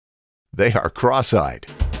They are cross-eyed.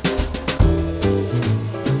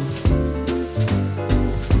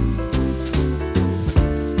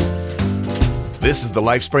 This is the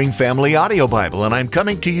LifeSpring Family Audio Bible, and I'm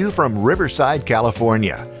coming to you from Riverside,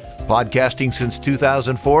 California. Podcasting since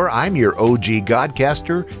 2004, I'm your OG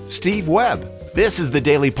Godcaster, Steve Webb. This is the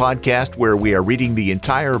daily podcast where we are reading the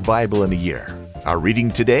entire Bible in a year. Our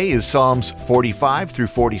reading today is Psalms 45 through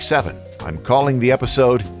 47. I'm calling the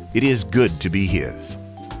episode, It Is Good to Be His.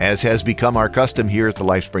 As has become our custom here at the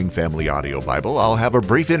LifeSpring Family Audio Bible, I'll have a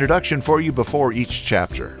brief introduction for you before each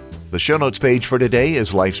chapter. The show notes page for today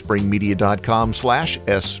is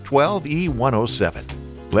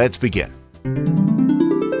lifespringmedia.com/S12E107. Let's begin.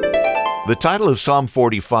 The title of Psalm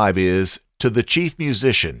 45 is To the Chief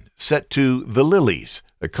Musician, set to The Lilies,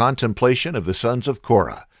 a contemplation of the sons of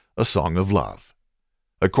Korah, a song of love.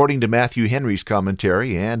 According to Matthew Henry's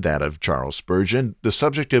commentary and that of Charles Spurgeon, the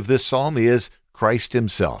subject of this psalm is Christ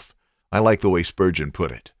himself. I like the way Spurgeon put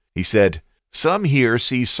it. He said, "Some here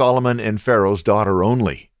see Solomon and Pharaoh's daughter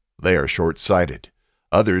only. They are short-sighted.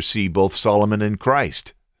 Others see both Solomon and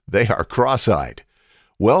Christ. They are cross-eyed.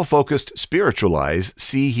 Well-focused spiritual eyes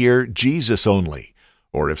see here Jesus only.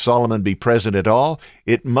 Or if Solomon be present at all,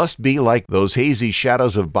 it must be like those hazy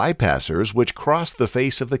shadows of bypassers which cross the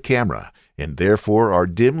face of the camera, and therefore are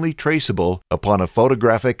dimly traceable upon a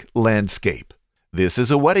photographic landscape. This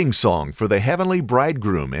is a wedding song for the heavenly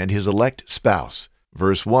bridegroom and his elect spouse.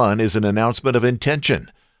 Verse 1 is an announcement of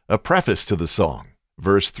intention, a preface to the song.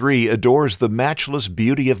 Verse 3 adores the matchless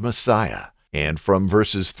beauty of Messiah, and from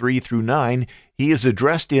verses 3 through 9, he is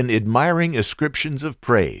addressed in admiring ascriptions of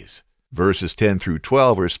praise. Verses 10 through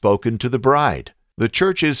 12 are spoken to the bride. The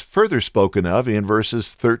church is further spoken of in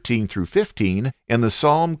verses 13 through 15, and the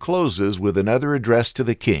psalm closes with another address to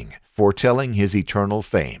the king, foretelling his eternal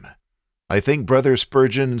fame. I think Brother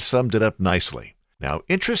Spurgeon summed it up nicely. Now,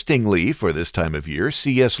 interestingly, for this time of year,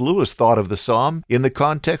 C.S. Lewis thought of the psalm in the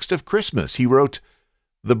context of Christmas. He wrote,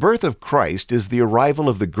 "The birth of Christ is the arrival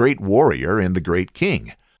of the great warrior and the great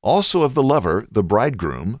king, also of the lover, the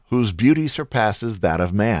bridegroom, whose beauty surpasses that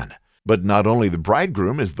of man. But not only the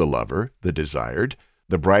bridegroom is the lover, the desired,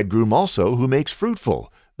 the bridegroom also who makes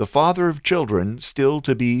fruitful, the father of children still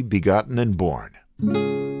to be begotten and born."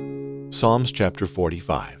 Psalms chapter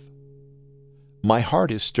 45. My heart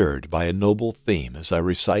is stirred by a noble theme as I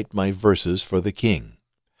recite my verses for the King.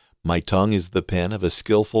 My tongue is the pen of a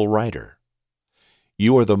skillful writer.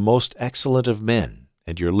 You are the most excellent of men,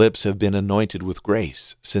 and your lips have been anointed with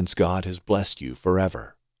grace, since God has blessed you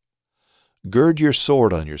forever. Gird your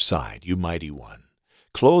sword on your side, you mighty one.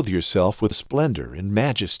 Clothe yourself with splendor and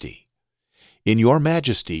majesty. In your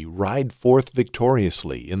majesty ride forth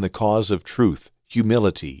victoriously in the cause of truth,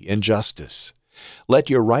 humility, and justice. Let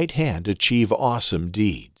your right hand achieve awesome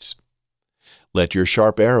deeds. Let your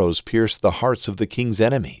sharp arrows pierce the hearts of the king's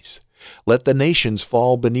enemies. Let the nations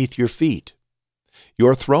fall beneath your feet.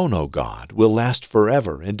 Your throne, O God, will last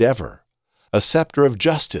forever and ever. A scepter of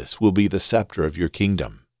justice will be the scepter of your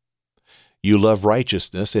kingdom. You love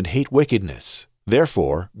righteousness and hate wickedness.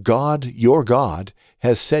 Therefore, God, your God,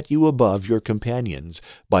 has set you above your companions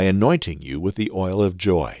by anointing you with the oil of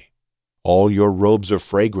joy. All your robes are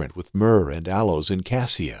fragrant with myrrh and aloes and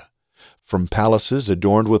cassia. From palaces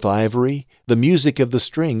adorned with ivory, the music of the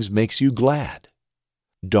strings makes you glad.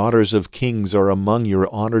 Daughters of kings are among your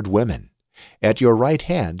honored women. At your right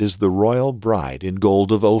hand is the royal bride in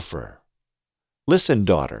gold of Ophir. Listen,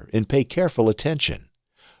 daughter, and pay careful attention.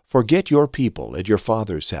 Forget your people at your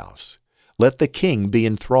father's house. Let the king be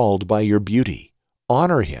enthralled by your beauty.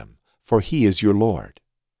 Honor him, for he is your Lord.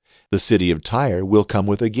 The city of Tyre will come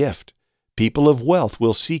with a gift. People of wealth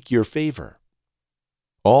will seek your favor.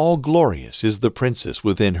 All glorious is the princess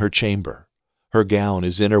within her chamber. Her gown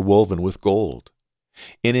is interwoven with gold.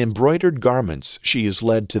 In embroidered garments she is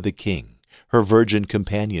led to the king. Her virgin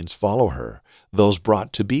companions follow her, those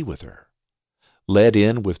brought to be with her. Led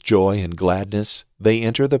in with joy and gladness, they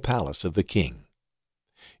enter the palace of the king.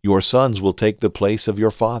 Your sons will take the place of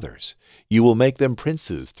your fathers. You will make them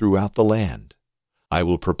princes throughout the land. I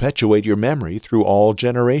will perpetuate your memory through all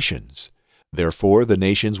generations. Therefore the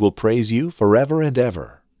nations will praise you forever and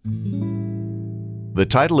ever. The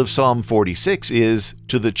title of Psalm 46 is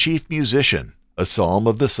To the Chief Musician, a psalm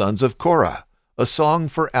of the sons of Korah, a song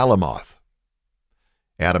for Alamoth.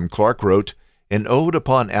 Adam Clarke wrote, An ode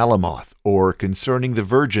upon Alamoth, or concerning the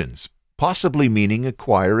virgins, possibly meaning a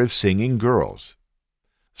choir of singing girls.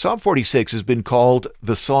 Psalm 46 has been called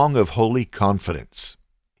the Song of Holy Confidence.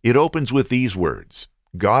 It opens with these words,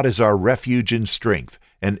 God is our refuge and strength,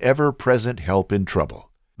 an ever-present help in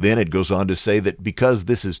trouble. Then it goes on to say that because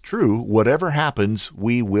this is true, whatever happens,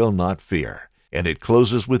 we will not fear. and it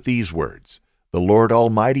closes with these words, "The Lord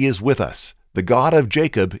Almighty is with us. The God of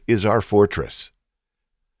Jacob is our fortress."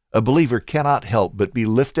 A believer cannot help but be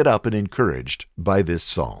lifted up and encouraged by this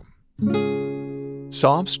psalm.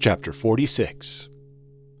 Psalms chapter 46.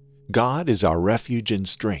 God is our refuge and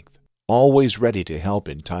strength, always ready to help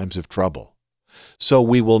in times of trouble. So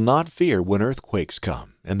we will not fear when earthquakes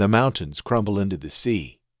come and the mountains crumble into the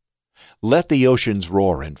sea. Let the oceans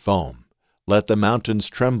roar and foam. Let the mountains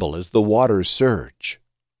tremble as the waters surge.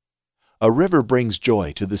 A river brings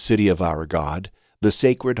joy to the city of our God, the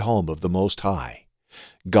sacred home of the Most High.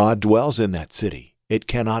 God dwells in that city. It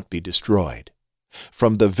cannot be destroyed.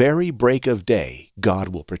 From the very break of day, God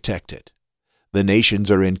will protect it. The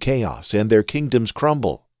nations are in chaos, and their kingdoms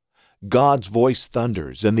crumble. God's voice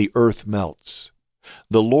thunders, and the earth melts.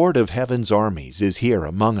 The Lord of heaven's armies is here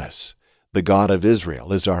among us. The God of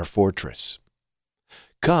Israel is our fortress.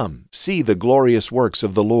 Come, see the glorious works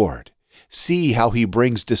of the Lord. See how he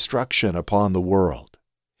brings destruction upon the world.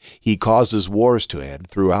 He causes wars to end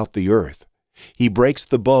throughout the earth. He breaks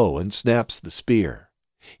the bow and snaps the spear.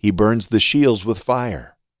 He burns the shields with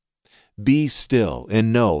fire. Be still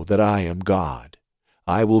and know that I am God.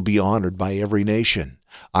 I will be honored by every nation.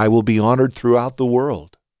 I will be honored throughout the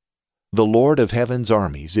world. The Lord of heaven's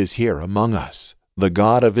armies is here among us. The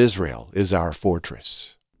God of Israel is our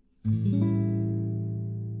fortress.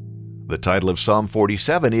 The title of Psalm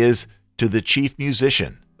 47 is To the Chief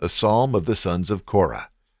Musician, a Psalm of the Sons of Korah.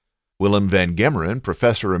 Willem van Gemeren,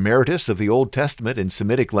 Professor Emeritus of the Old Testament and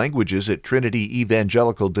Semitic Languages at Trinity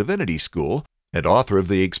Evangelical Divinity School and author of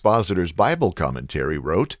the Expositor's Bible Commentary,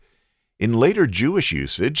 wrote, "In later Jewish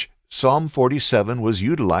usage, Psalm 47 was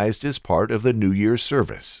utilized as part of the New Year's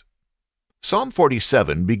service." Psalm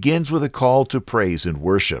 47 begins with a call to praise and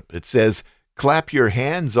worship. It says, "Clap your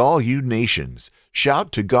hands, all you nations.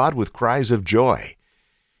 Shout to God with cries of joy."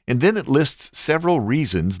 And then it lists several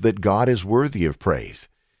reasons that God is worthy of praise.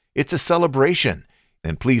 It's a celebration,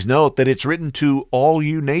 and please note that it's written to all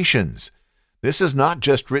you nations. This is not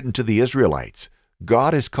just written to the Israelites.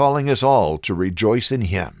 God is calling us all to rejoice in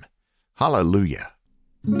Him. Hallelujah.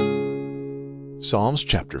 Psalms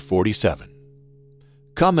chapter 47.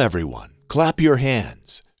 Come everyone, clap your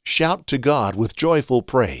hands. Shout to God with joyful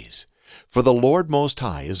praise. For the Lord Most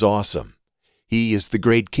High is awesome. He is the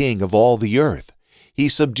great King of all the earth. He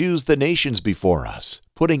subdues the nations before us,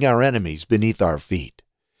 putting our enemies beneath our feet.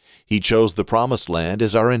 He chose the promised land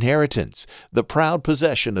as our inheritance, the proud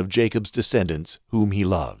possession of Jacob's descendants, whom he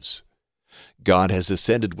loves. God has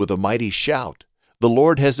ascended with a mighty shout. The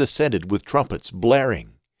Lord has ascended with trumpets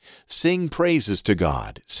blaring. Sing praises to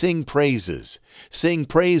God, sing praises. Sing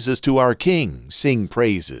praises to our King, sing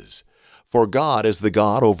praises. For God is the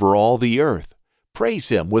God over all the earth. Praise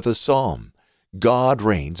Him with a psalm. God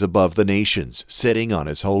reigns above the nations, sitting on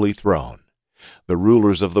His holy throne. The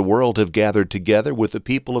rulers of the world have gathered together with the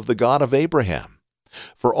people of the God of Abraham.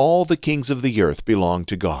 For all the kings of the earth belong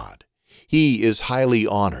to God. He is highly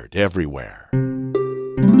honored everywhere.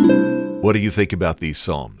 What do you think about these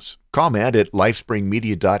psalms? Comment at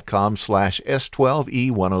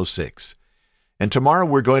lifespringmedia.com/S12E106. And tomorrow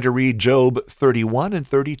we're going to read Job 31 and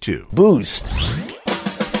 32. Boost.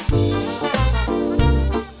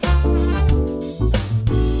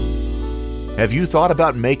 Have you thought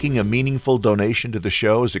about making a meaningful donation to the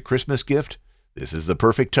show as a Christmas gift? This is the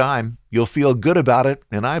perfect time. You'll feel good about it,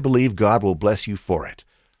 and I believe God will bless you for it.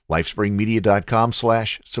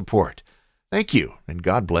 lifespringmedia.com/support. Thank you, and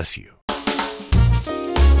God bless you.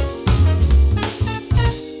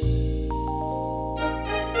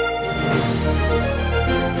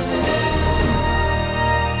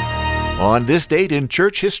 On this date in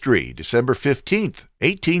church history, December 15th,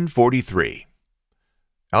 1843.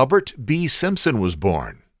 Albert B. Simpson was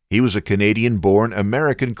born. He was a Canadian-born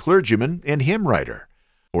American clergyman and hymn writer.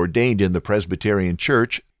 Ordained in the Presbyterian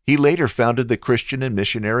Church, he later founded the Christian and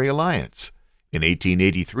Missionary Alliance. In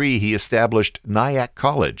 1883, he established Nyack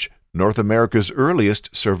College, North America's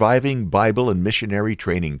earliest surviving Bible and missionary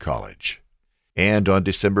training college. And on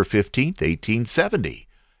December 15, 1870,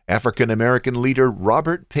 African-American leader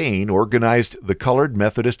Robert Payne organized the Colored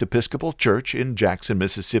Methodist Episcopal Church in Jackson,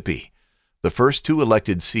 Mississippi. The first two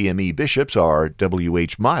elected CME bishops are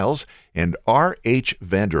W.H. Miles and R.H.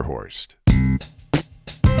 Vanderhorst.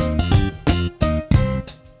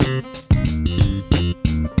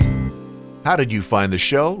 How did you find the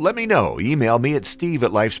show? Let me know. Email me at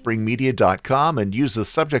steve@lifespringmedia.com and use the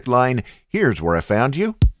subject line, "Here's where I found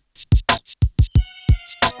you."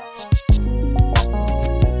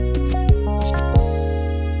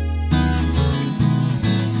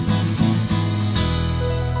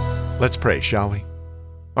 Let's pray, shall we?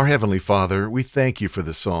 Our Heavenly Father, we thank you for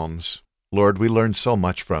the Psalms. Lord, we learn so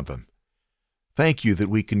much from them. Thank you that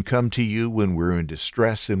we can come to you when we're in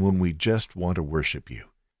distress and when we just want to worship you.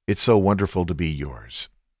 It's so wonderful to be yours.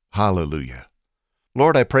 Hallelujah.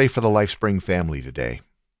 Lord, I pray for the LifeSpring family today.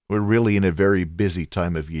 We're really in a very busy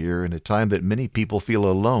time of year and a time that many people feel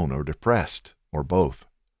alone or depressed, or both.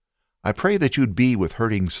 I pray that you'd be with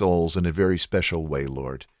hurting souls in a very special way,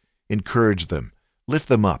 Lord. Encourage them, lift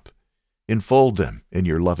them up, enfold them in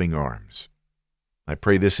your loving arms. I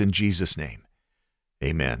pray this in Jesus' name.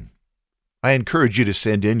 Amen. I encourage you to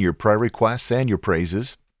send in your prayer requests and your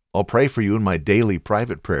praises. I'll pray for you in my daily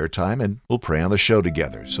private prayer time, and we'll pray on the show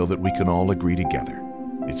together so that we can all agree together.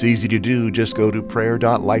 It's easy to do. Just go to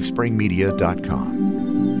prayer.lifespringmedia.com.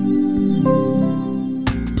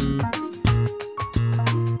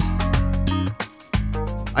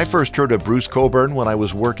 I first heard of Bruce Cockburn when I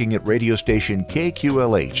was working at radio station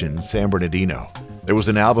KQLH in San Bernardino. There was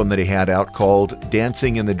an album that he had out called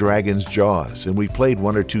Dancing in the Dragon's Jaws, and we played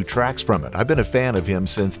one or two tracks from it. I've been a fan of him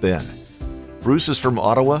since then. Bruce is from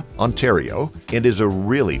Ottawa, Ontario, and is a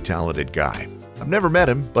really talented guy. I've never met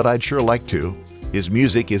him, but I'd sure like to. His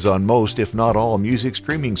music is on most, if not all, music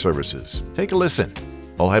streaming services. Take a listen.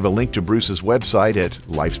 I'll have a link to Bruce's website at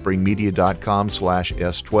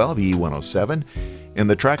lifespringmedia.com/S12E107, and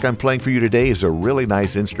the track I'm playing for you today is a really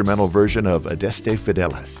nice instrumental version of Adeste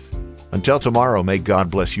Fidelis. Until tomorrow, may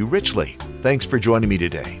God bless you richly. Thanks for joining me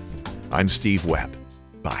today. I'm Steve Webb.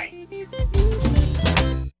 Bye.